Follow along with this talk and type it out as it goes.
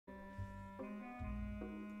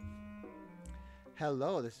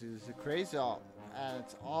Hello, this is Qarea, and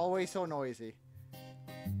it's always so noisy.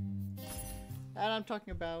 And I'm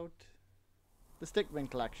talking about the Stickmin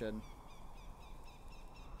collection,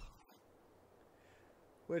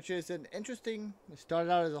 which is an interesting. It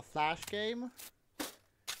started out as a Flash game.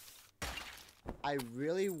 I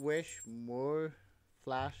really wish more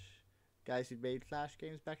Flash guys who made Flash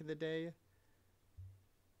games back in the day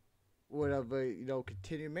would have,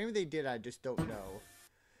 continued. Maybe they did. I just don't know.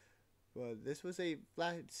 But this was a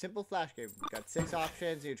simple Flash game. You got 6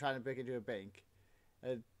 options, and you're trying to break into a bank.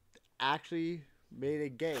 It actually made a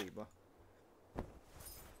game.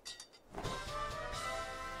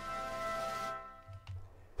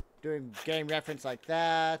 Doing game reference like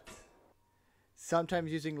that.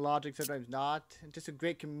 Sometimes using logic, sometimes not. And just a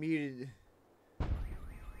great community.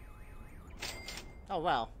 Oh,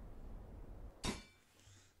 wow.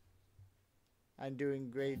 I'm doing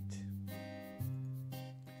great.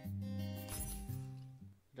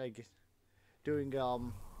 Like, doing,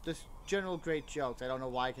 just general great jokes. I don't know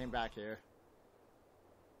why I came back here.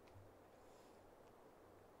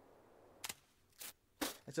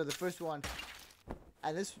 And so the first one,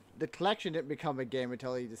 and the collection didn't become a game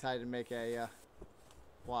until he decided to make a,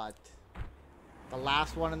 what? The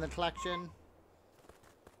last one in the collection?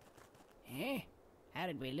 Eh? How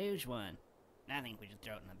did we lose one? I think we just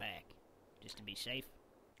throw it in the back, just to be safe.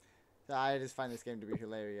 So I just find this game to be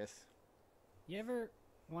hilarious. You ever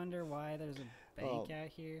wonder why there's a bank out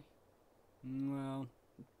here? Well,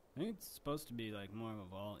 I think it's supposed to be like more of a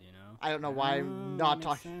vault, you know? I don't know why I'm not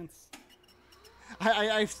talking. Sense.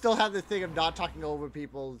 I still have the thing of not talking over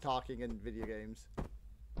people talking in video games.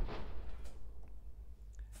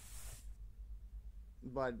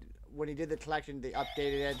 But when he did the collection, they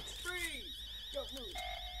updated it.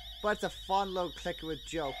 But it's a fun little clicker with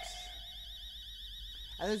jokes.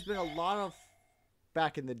 And there's been a lot of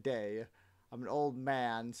back in the day. I'm an old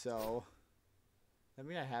man, so I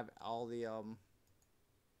mean I have all the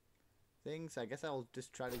things. I guess I'll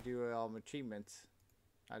just try to do achievements.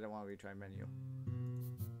 I don't want to retry menu.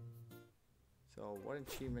 So what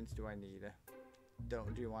achievements do I need? Do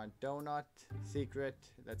you want donut, secret?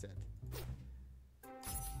 That's it.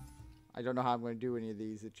 I don't know how I'm going to do any of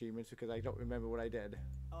these achievements because I don't remember what I did.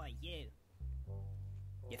 Oh, you.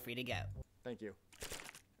 You're free to go. Thank you.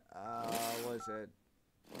 What is it?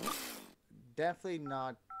 Definitely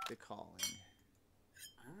not the calling.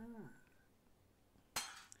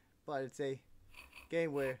 But it's a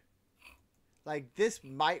game where, like, this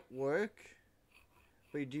might work,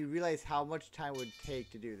 but do you realize how much time it would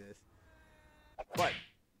take to do this? But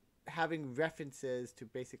having references to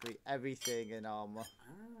basically everything and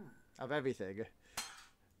of everything.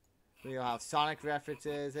 You'll have Sonic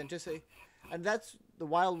references and just and that's the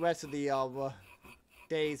Wild West of the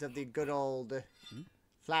days of the good old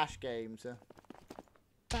Flash games.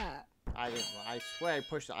 I didn't. I swear I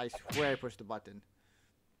pushed the button.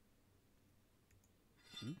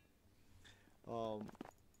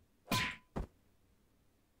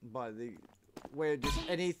 But where just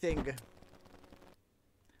anything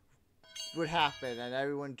would happen and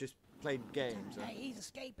everyone just played games. Hey, he's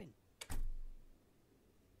escaping.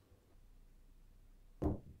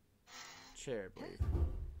 Chair, I believe.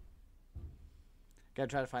 Gotta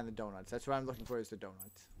try to find the donuts. That's what I'm looking for, is the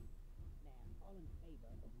donuts. Now, all in favor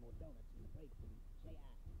of more donuts in the break room, say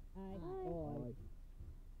aye. Aye.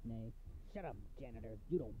 Nay. Shut up, janitor.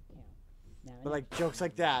 You don't count. Now, But like jokes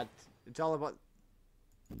like that, it's all about.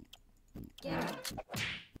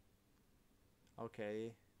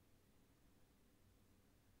 Okay.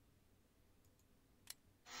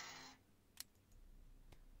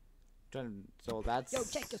 So that's. Yo,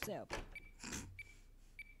 check yourself.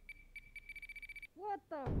 What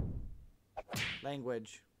the?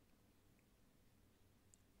 Language.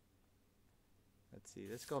 Let's see.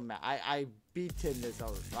 Let's go. I beaten this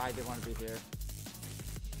out. I didn't want to be here.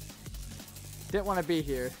 Didn't want to be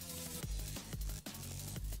here.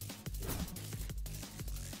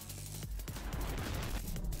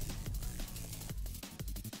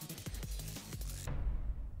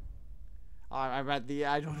 I'm at the.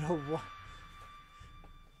 I don't know what.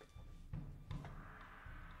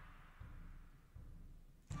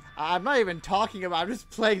 I'm not even talking about. I'm just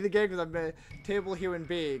playing the game because I'm a table human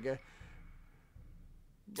being.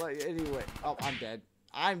 But anyway, oh, I'm dead.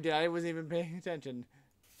 I'm dead. I wasn't even paying attention.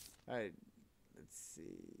 All right, let's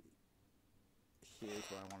see. Here's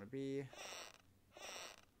where I want to be.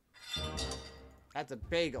 That's a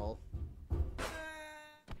bagel.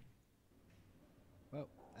 Whoa.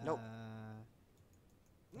 Nope.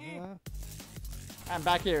 I'm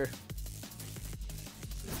back here.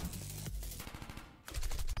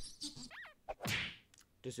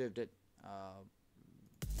 Deserved it.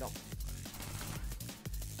 Don't.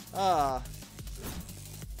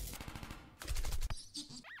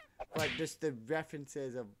 But just the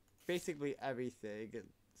references of basically everything.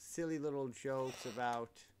 Silly little jokes about,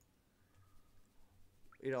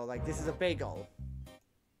 you know, like, this is a bagel.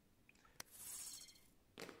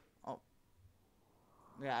 Oh.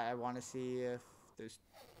 Yeah, I want to see if there's...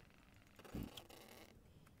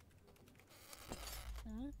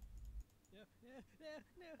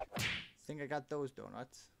 I think I got those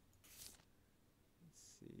donuts. Let's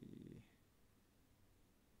see.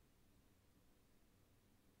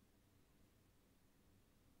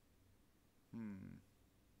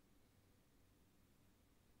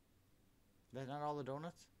 That's not all the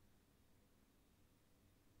donuts?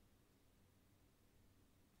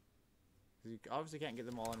 You obviously can't get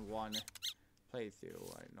them all in one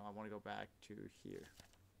playthrough. I know I want to go back to here.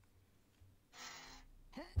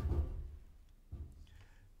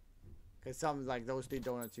 Because some, like those 3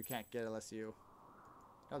 donuts, you can't get unless you...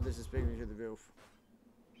 Oh, this is bringing me to the roof.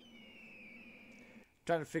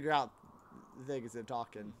 Trying to figure out the things they're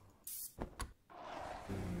talking.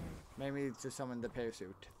 Maybe to summon the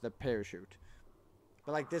parachute. The parachute.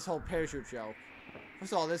 But like this whole parachute show.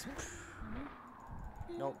 First of all, this...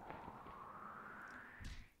 Nope.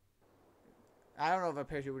 I don't know if a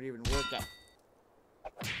parachute would even work out.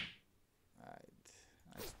 Alright.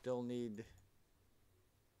 I still need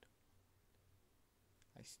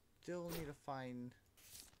to find...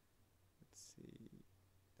 Let's see.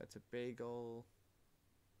 That's a bagel.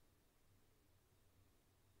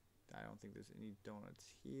 I don't think there's any donuts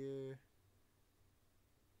here.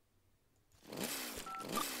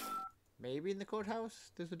 Maybe in the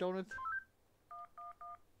courthouse there's a donut.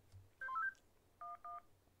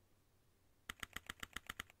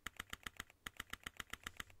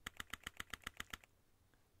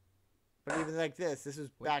 But even like this was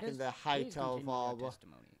back in the height of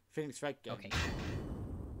Phoenix Wright game. Okay.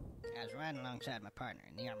 I was riding alongside my partner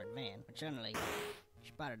in the armored van, but suddenly she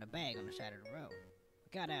spotted a bag on the side of the road.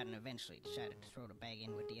 We got out and eventually decided to throw the bag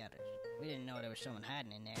in with the others. We didn't know there was someone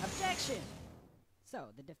hiding in there. Objection!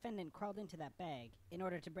 So, the defendant crawled into that bag in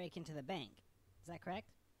order to break into the bank. Is that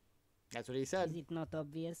correct? That's what he said. Is it not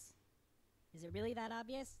obvious? Is it really that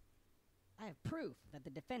obvious? I have proof that the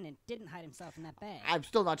defendant didn't hide himself in that bag. I'm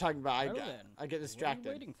still not talking about. Well then, I get distracted.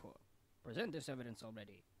 What are you waiting for? Present this evidence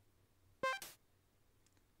already.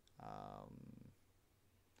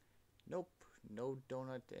 Nope. No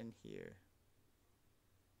donut in here.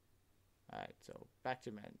 Alright, so back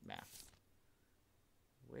to map.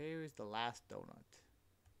 Where is the last donut?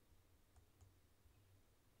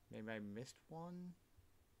 Maybe I missed one?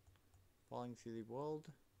 Falling through the world?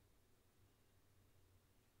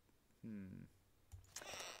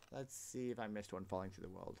 Let's see if I missed one falling through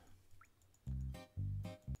the world.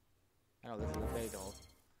 I know this is a bagel,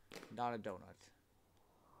 not a donut.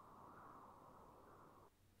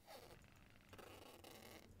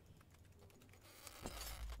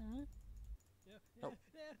 Nope.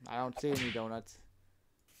 I don't see any donuts.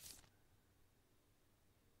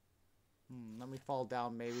 Let me fall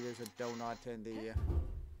down. Maybe there's a donut in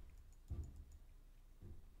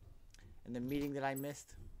the meeting that I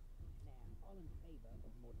missed. Now, all in favor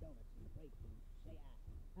of more donuts in the break room, say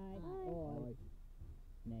aye. Aye.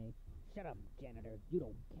 Nay. Shut up, janitor. You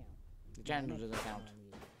don't count. The janitor doesn't count.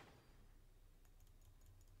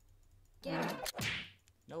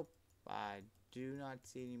 Nope. I do not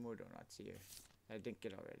see any more donuts here. I didn't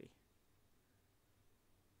get already.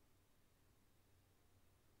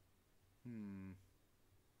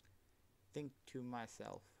 Think to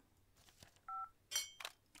myself.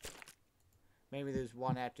 Maybe there's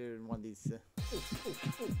one after one of these.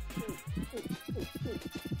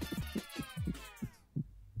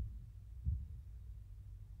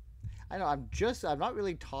 I know, I'm not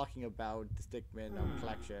really talking about the Stickmin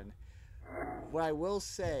collection. What I will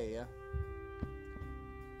say,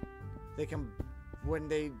 when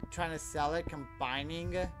they trying to sell it,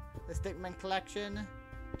 combining the Stickmin collection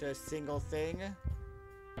to a single thing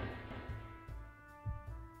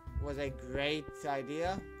was a great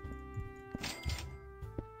idea.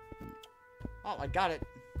 Oh, I got it.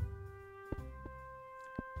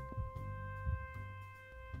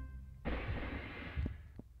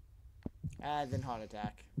 And then heart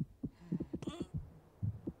attack.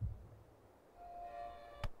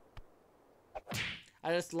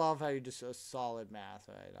 I just love how you just a solid math,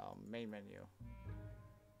 right? Main menu.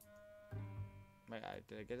 Wait,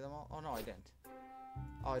 did I get them all? Oh no, I didn't.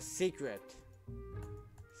 Oh, secret.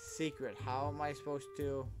 Secret. How am I supposed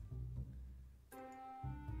to?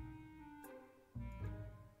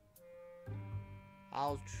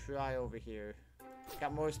 I'll try over here.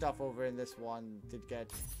 got more stuff over in this one to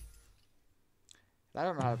get. I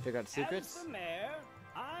don't know how to figure out secrets. As the mayor,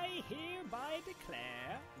 I hereby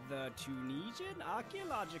declare the Tunisian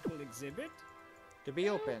archaeological exhibit To be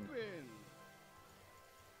open.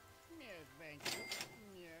 Yes, thank you.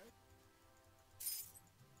 Yes.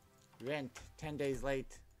 Rent 10 days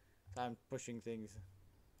late. So I'm pushing things.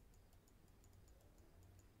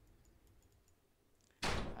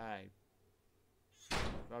 Alright.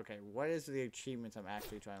 Okay, what is the achievements I'm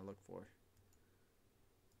actually trying to look for?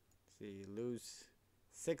 Let's see, lose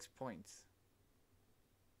 6 points.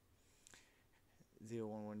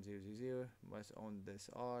 011000 must own this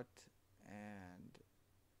art and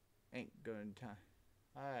ain't good time.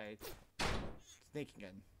 Alright. Sneaking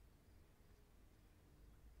in.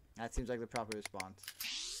 That seems like the proper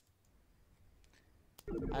response.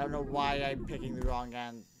 I don't know why I'm picking the wrong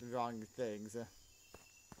things.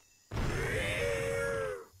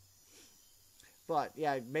 But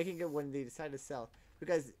yeah, making it when they decide to sell,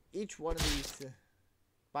 because each one of these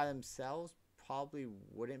by themselves probably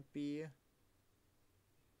wouldn't be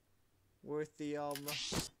worth the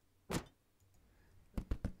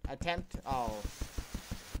attempt. Oh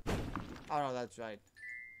no, that's right.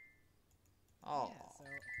 Oh. Yeah, so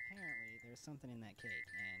apparently there's something in that cake,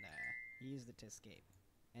 and he used it to escape.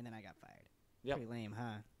 And then I got fired. Yep. Pretty lame,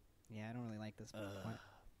 huh? Yeah, I don't really like this.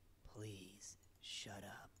 Please, shut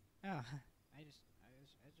up. Oh, I was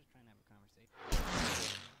just trying to have a conversation.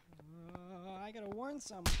 I gotta warn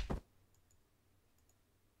someone.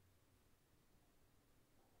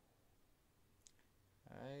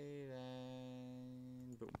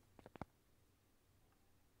 And boom.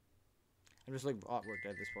 I'm just like artwork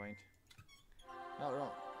at this point.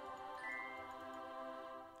 No.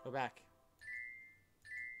 Go back.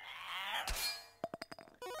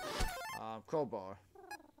 Crowbar.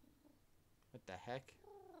 What the heck?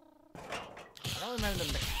 I don't remember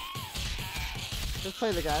the. Just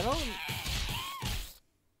play the guy. I don't.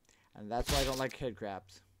 And that's why I don't like head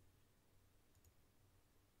crabs.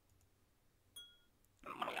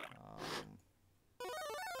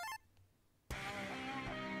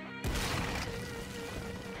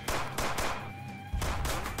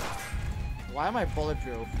 Why am I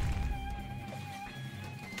bulletproof?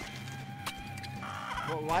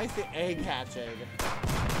 Well, why is the egg hatching?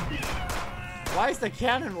 Why is the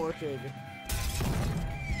cannon working?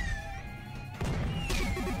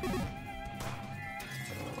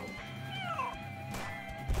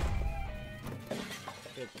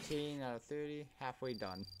 $15 out of 30, halfway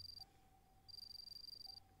done.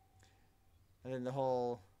 And then the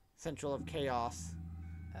whole Central of Chaos.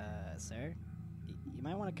 Sir? You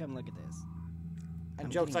might want to come look at this. And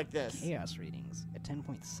I'm jokes getting like this. Chaos readings at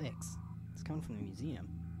 10.6. It's coming from the museum.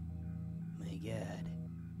 My god,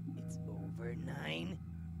 it's over 9?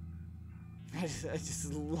 I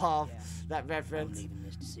just love that I'm reference. leaving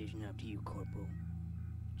this decision up to you, Corporal.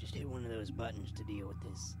 Just hit one of those buttons to deal with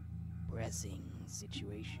this pressing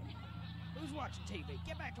situation. Who's watching TV?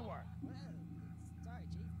 Get back to work. Sorry,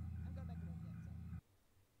 Chief. I'm going back to work.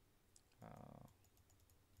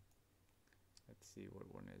 Let's see,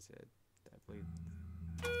 what one is it? I believe.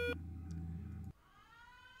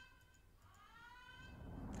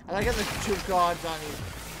 I like how there's 2 gods on you.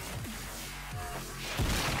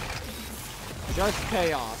 Just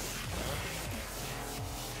chaos.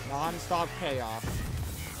 Non-stop chaos.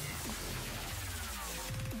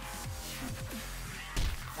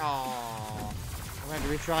 Oh, I'm going to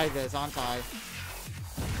retry this, aren't I?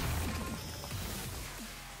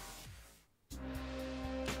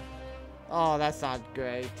 Oh, that's not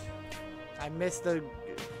great. I missed the...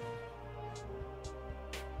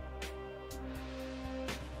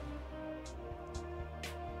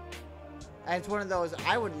 And it's one of those,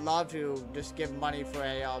 I would love to just give money for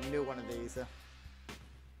a new one of these.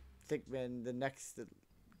 Stickmin, the next...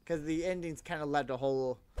 Because the endings kind of led to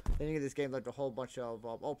the ending of this game led to a whole bunch of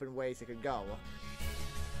open ways it could go.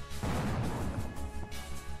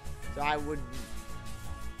 So I would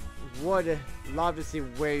love to see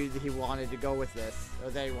where he wanted to go with this, or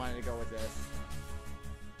they wanted to go with this.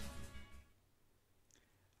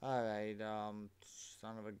 Alright,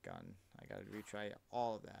 son of a gun. I gotta retry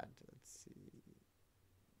all of that. Let's see.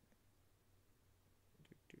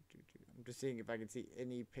 I'm just seeing if I can see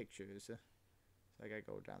any pictures. So I gotta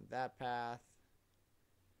go down that path.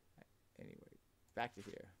 Anyway, back to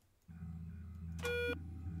here.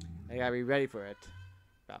 I gotta be ready for it.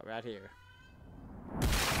 About right here.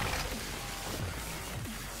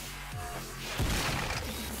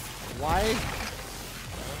 Why?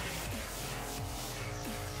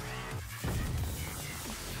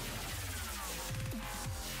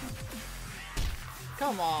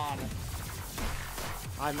 Come on.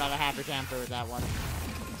 I'm not a happy camper with that one.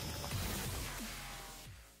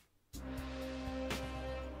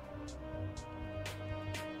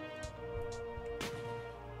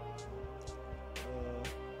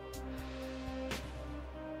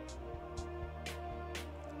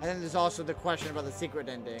 And then there's also the question about the secret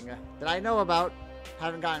ending that I know about.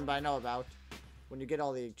 Haven't gotten, but I know about. When you get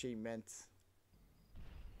all the achievements.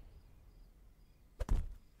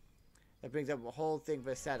 That brings up a whole thing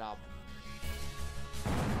for setup.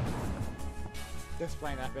 Just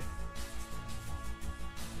plain epic.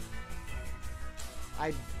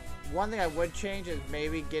 One thing I would change is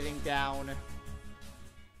maybe getting down a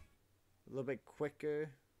little bit quicker.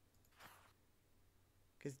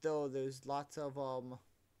 Because though there's lots of what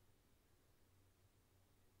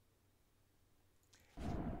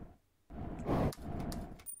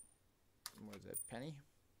is it, penny?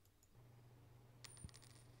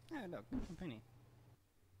 Oh, look, a penny.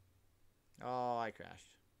 Oh, I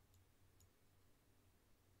crashed.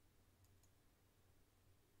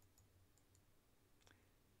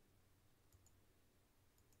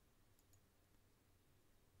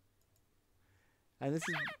 And this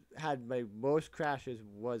is, had my most crashes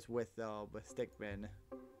was with Stickmin.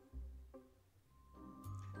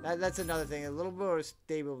 That's another thing, a little more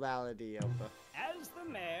stability of As the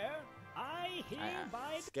mayor, I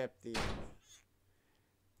hereby skip the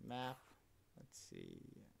map. Let's see.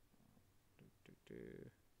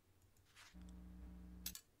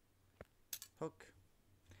 Hook.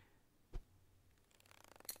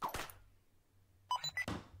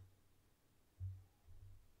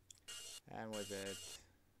 And was it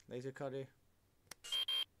laser cutter?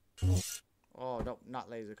 Oh no, not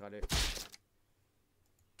laser cutter.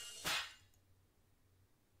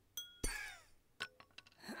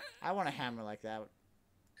 I want a hammer like that.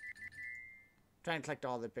 Try and collect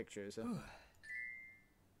all the pictures.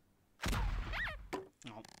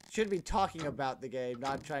 Should be talking about the game,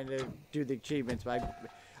 not trying to do the achievements, but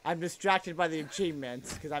I'm distracted by the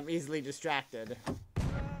achievements because I'm easily distracted.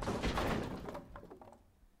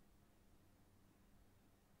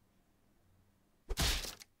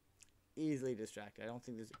 Easily distracted. I don't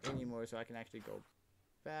think there's any more, so I can actually go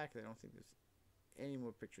back. I don't think there's any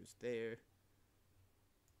more pictures there.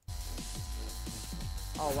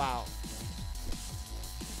 Oh wow.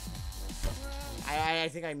 I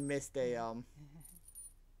think I missed a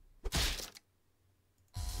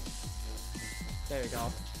there we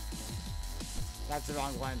go. That's the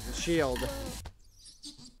wrong one. It's the shield.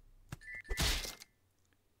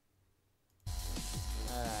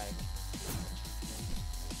 Alright.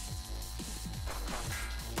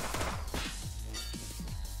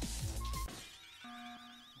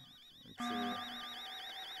 Let's see.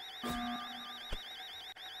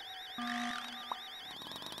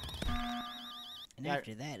 And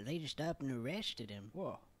after that, they just up and arrested him.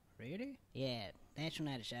 Whoa, really? Yeah, that's when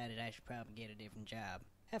I decided I should probably get a different job.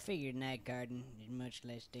 I figured night guarding is much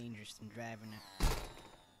less dangerous than driving a...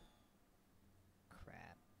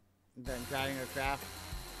 crap. Than driving a craft.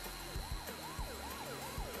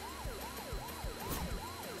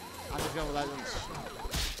 I'm just gonna let them.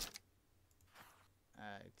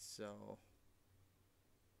 Alright, so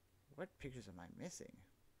what pictures am I missing?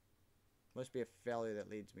 Must be a failure that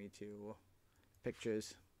leads me to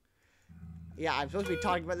pictures. Yeah, I'm supposed to be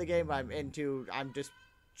talking about the game, but I'm just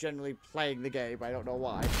generally playing the game. I don't know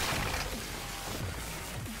why.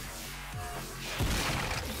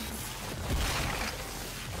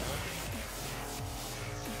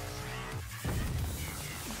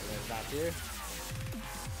 There's that here.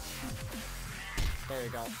 There we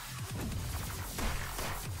go.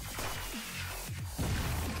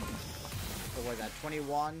 So what is that,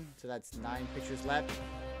 21? So that's 9 pictures left.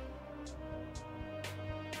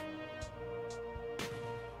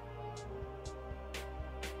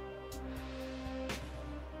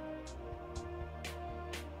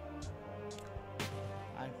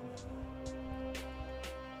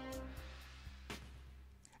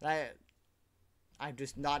 I'm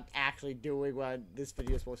just not actually doing what this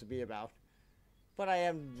video is supposed to be about. But I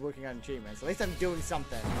am working on achievements. At least I'm doing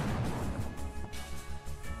something.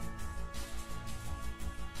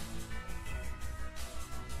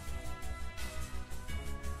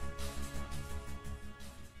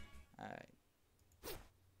 Alright.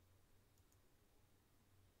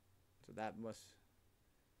 So that must...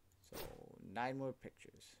 So, 9 more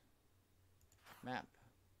pictures. Map.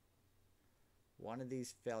 One of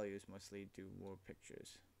these failures must lead to more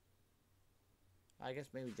pictures. I guess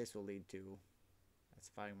maybe this will lead to... That's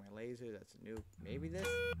firing my laser, that's a nuke. Maybe this?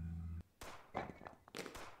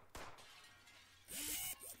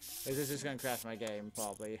 This is just gonna crash my game,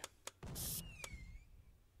 probably.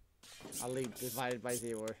 I'll leave divided by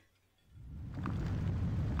 0.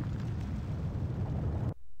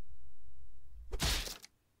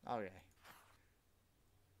 Okay.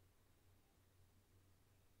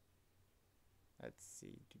 Let's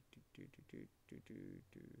see.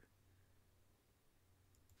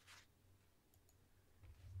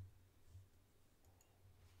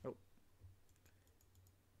 Oh.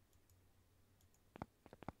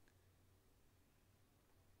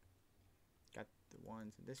 Got the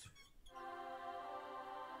ones in this.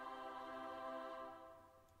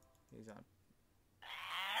 He's on.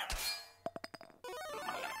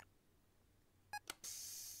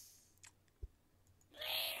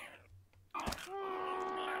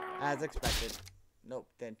 As expected. Nope,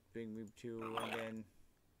 then bring me to, and then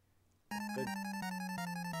good.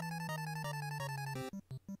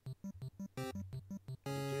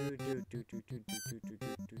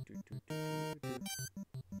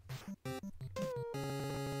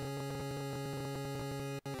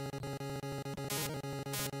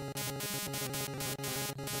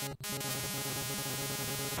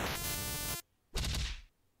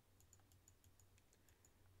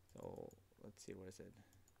 So let's see what I said.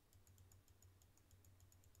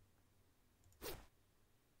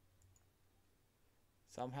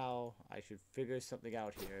 Somehow I should figure something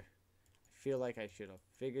out here. I feel like I should have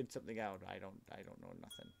figured something out. I don't know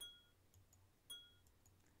nothing.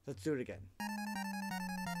 Let's do it again.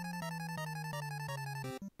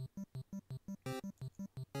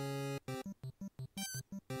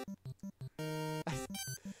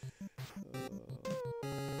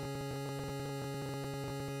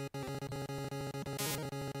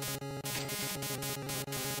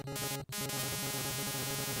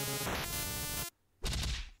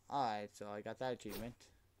 Alright, so I got that achievement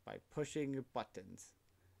by pushing buttons.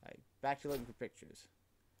 Alright, back to looking for pictures.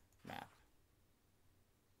 Map.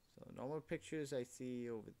 So no more pictures I see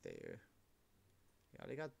over there. I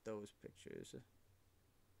already got those pictures.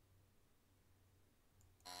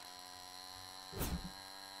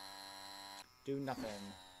 Do nothing.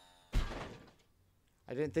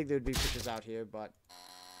 I didn't think there would be pictures out here, but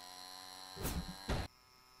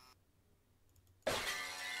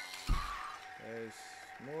there's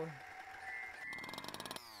more.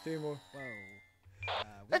 3 more. Whoa.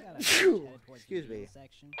 We got a bridge headed towards the Excuse me. middle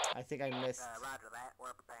section. I think I missed. Roger that.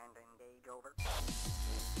 We're preparing to engage. Over. I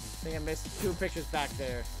think I missed 2 pictures back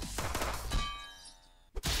there.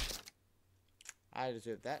 I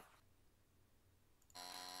deserve that.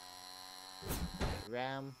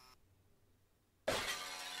 Ram.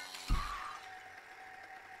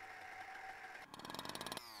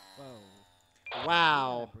 Whoa.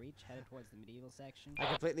 Wow. We got a breach headed towards the medieval section. I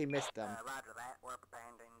completely missed them. Roger that. We're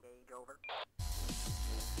preparing to engage. Over.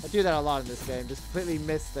 I do that a lot in this game. Just completely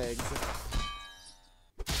miss things.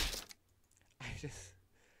 I just.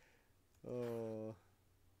 Oh.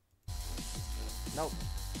 Nope.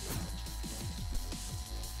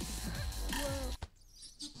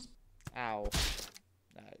 Ow.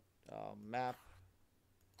 Alright. Map.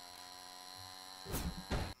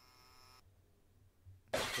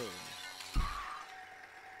 Boom.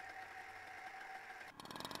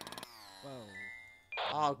 Whoa.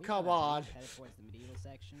 Oh, We come got a on. breach headed towards the medieval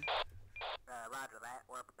section. Roger that.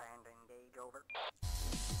 We're preparing to engage. Over.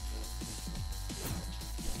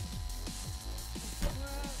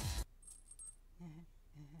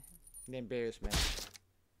 The embarrassment.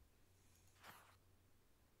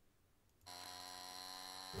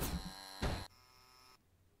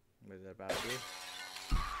 What is that about you?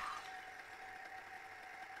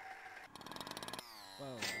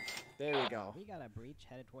 Whoa. There we go. We got a breach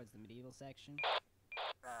headed towards the medieval section.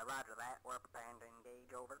 Roger that. We're preparing to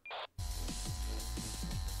engage. Over.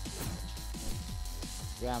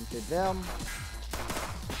 Ram to them.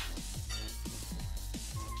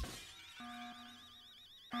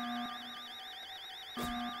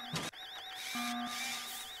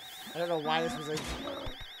 I don't know why this was a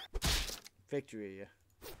victory.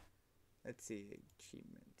 Let's see,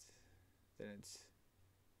 achievement. Then it's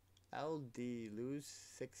LD, lose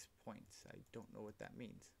 6 points. I don't know what that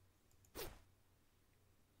means.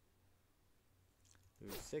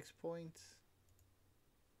 Lose 6 points.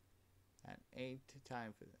 And 8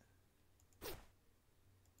 time for that.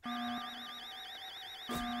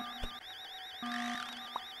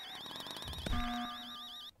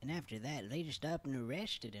 And after that, they just up and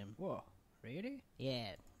arrested him. Whoa, really?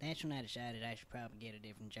 Yeah, that's when I decided I should probably get a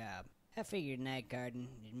different job. I figured night guarding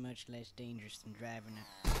is much less dangerous than driving a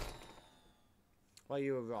Well,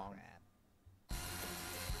 you were wrong. crap.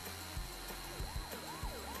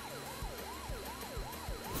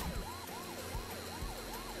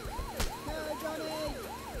 No, Johnny!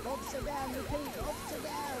 Officer down, repeat, officer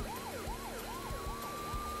down!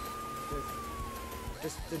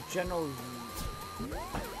 just the general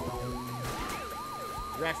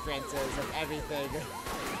references of everything.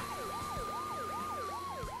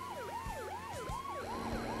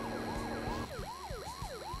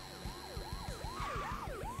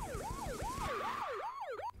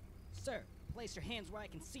 Sir, place your hands where I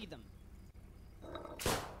can see them.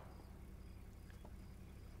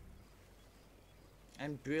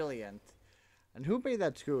 And brilliant. And who made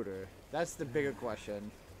that scooter? That's the bigger question.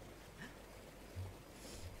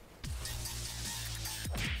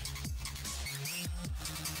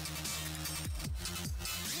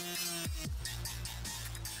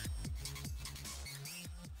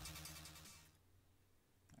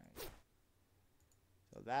 Alright.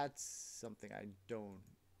 So that's something I don't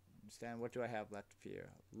understand. What do I have left here?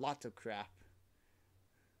 Lots of crap.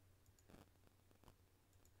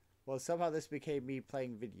 Well, somehow this became me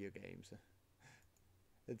playing video games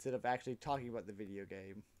instead of actually talking about the video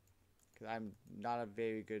game, because I'm not a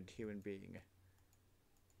very good human being.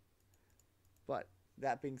 But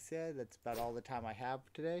that being said, that's about all the time I have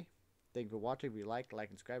today. Thank you for watching. If you liked, like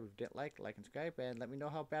and subscribe. If you didn't like and subscribe, and let me know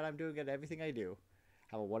how bad I'm doing at everything I do.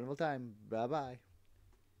 Have a wonderful time. Bye bye.